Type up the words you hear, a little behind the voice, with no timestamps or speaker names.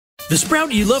The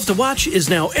Sprout you love to watch is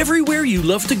now everywhere you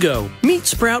love to go. Meet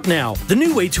Sprout Now, the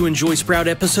new way to enjoy Sprout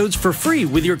episodes for free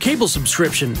with your cable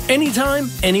subscription, anytime,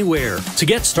 anywhere. To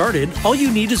get started, all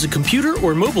you need is a computer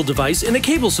or mobile device and a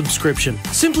cable subscription.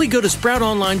 Simply go to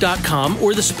sproutonline.com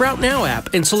or the Sprout Now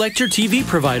app and select your TV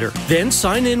provider. Then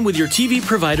sign in with your TV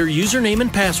provider username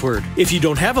and password. If you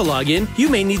don't have a login, you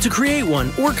may need to create one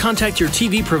or contact your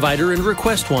TV provider and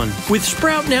request one. With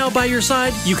Sprout Now by your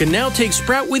side, you can now take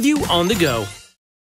Sprout with you on the go.